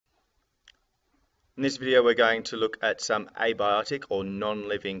In this video, we're going to look at some abiotic or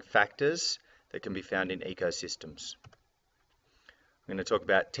non-living factors that can be found in ecosystems. I'm going to talk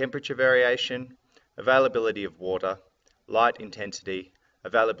about temperature variation, availability of water, light intensity,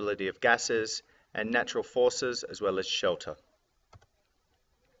 availability of gases, and natural forces, as well as shelter.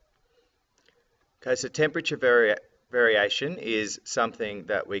 Okay, so temperature variation is something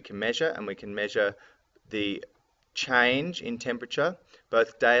that we can measure, and we can measure the change in temperature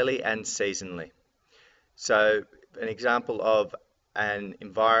both daily and seasonally. So an example of an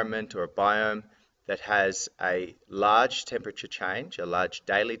environment or a biome that has a large temperature change, a large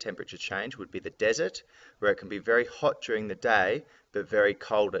daily temperature change, would be the desert, where it can be very hot during the day but very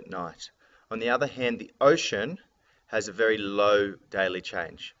cold at night. On the other hand, the ocean has a very low daily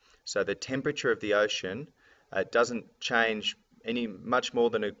change. So the temperature of the ocean doesn't change much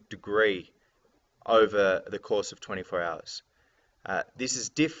more than a degree over the course of 24 hours. This is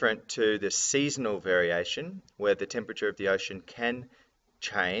different to the seasonal variation, where the temperature of the ocean can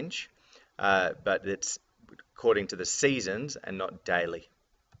change, but it's according to the seasons and not daily.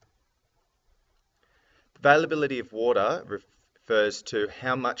 Availability of water refers to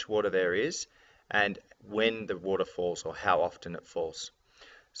how much water there is and when the water falls, or how often it falls.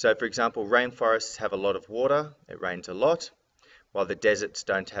 So for example, rainforests have a lot of water, it rains a lot, while the deserts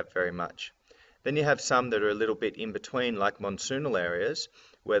don't have very much. Then you have some that are a little bit in between, like monsoonal areas,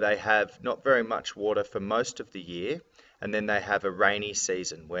 where they have not very much water for most of the year, and then they have a rainy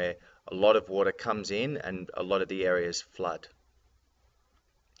season where a lot of water comes in and a lot of the areas flood.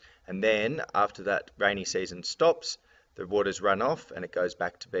 And then after that rainy season stops, the waters run off and it goes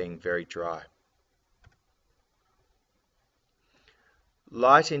back to being very dry.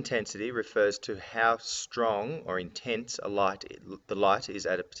 Light intensity refers to how strong or intense the light is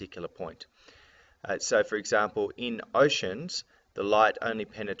at a particular point. So for example, in oceans, the light only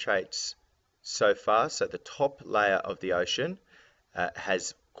penetrates so far. So the top layer of the ocean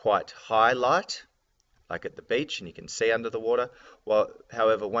has quite high light, like at the beach, and you can see under the water.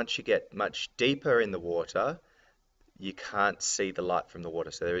 However, once you get much deeper in the water, you can't see the light from the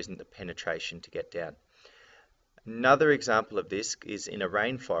water, so there isn't the penetration to get down. Another example of this is in a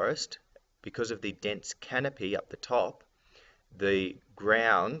rainforest. Because of the dense canopy up the top, the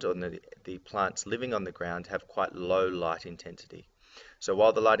ground, or the plants living on the ground, have quite low light intensity. So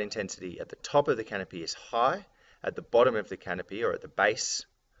while the light intensity at the top of the canopy is high, at the bottom of the canopy, or at the base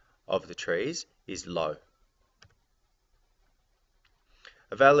of the trees, is low.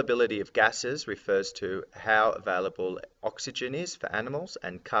 Availability of gases refers to how available oxygen is for animals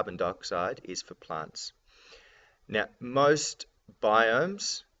and carbon dioxide is for plants. Now, most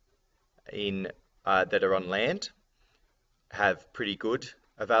biomes that are on land have pretty good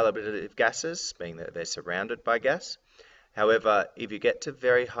availability of gases, being that they're surrounded by gas. However, if you get to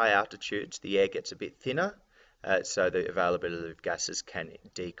very high altitudes, the air gets a bit thinner, so the availability of gases can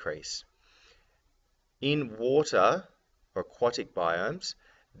decrease. In water or aquatic biomes,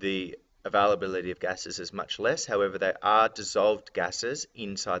 the availability of gases is much less. However, there are dissolved gases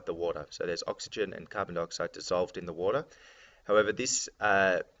inside the water. So there's oxygen and carbon dioxide dissolved in the water. However, this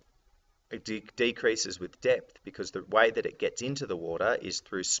it decreases with depth, because the way that it gets into the water is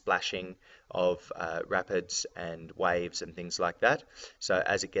through splashing of rapids and waves and things like that. So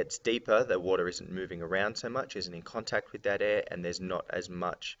as it gets deeper, the water isn't moving around so much, isn't in contact with that air, and there's not as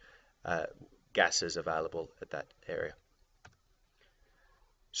much gases available at that area.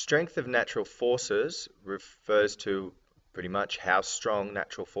 Strength of natural forces refers to pretty much how strong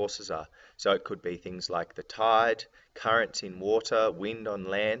natural forces are. So it could be things like the tide, currents in water, wind on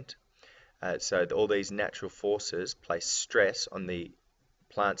land. So all these natural forces place stress on the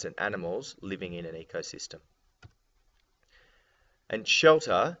plants and animals living in an ecosystem. And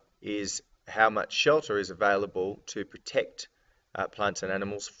shelter is how much shelter is available to protect plants and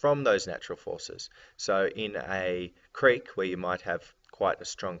animals from those natural forces. So in a creek where you might have quite a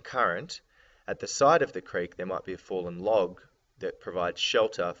strong current, at the side of the creek there might be a fallen log that provides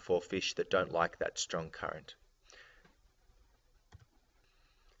shelter for fish that don't like that strong current.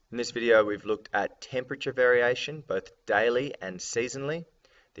 In this video, we've looked at temperature variation, both daily and seasonally,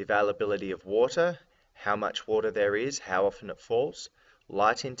 the availability of water, how much water there is, how often it falls,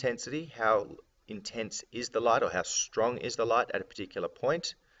 light intensity, how intense is the light, or how strong is the light at a particular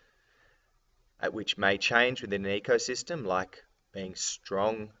point, which may change within an ecosystem, like being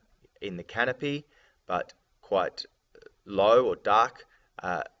strong in the canopy, but quite low or dark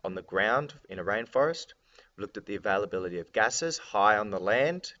on the ground in a rainforest. We looked at the availability of gases, high on the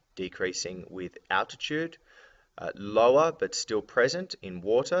land, decreasing with altitude, lower but still present in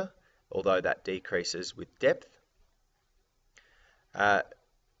water, although that decreases with depth.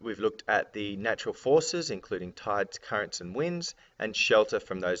 We've looked at the natural forces, including tides, currents, and winds, and shelter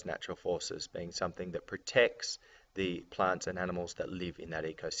from those natural forces being something that protects the plants and animals that live in that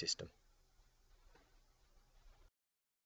ecosystem.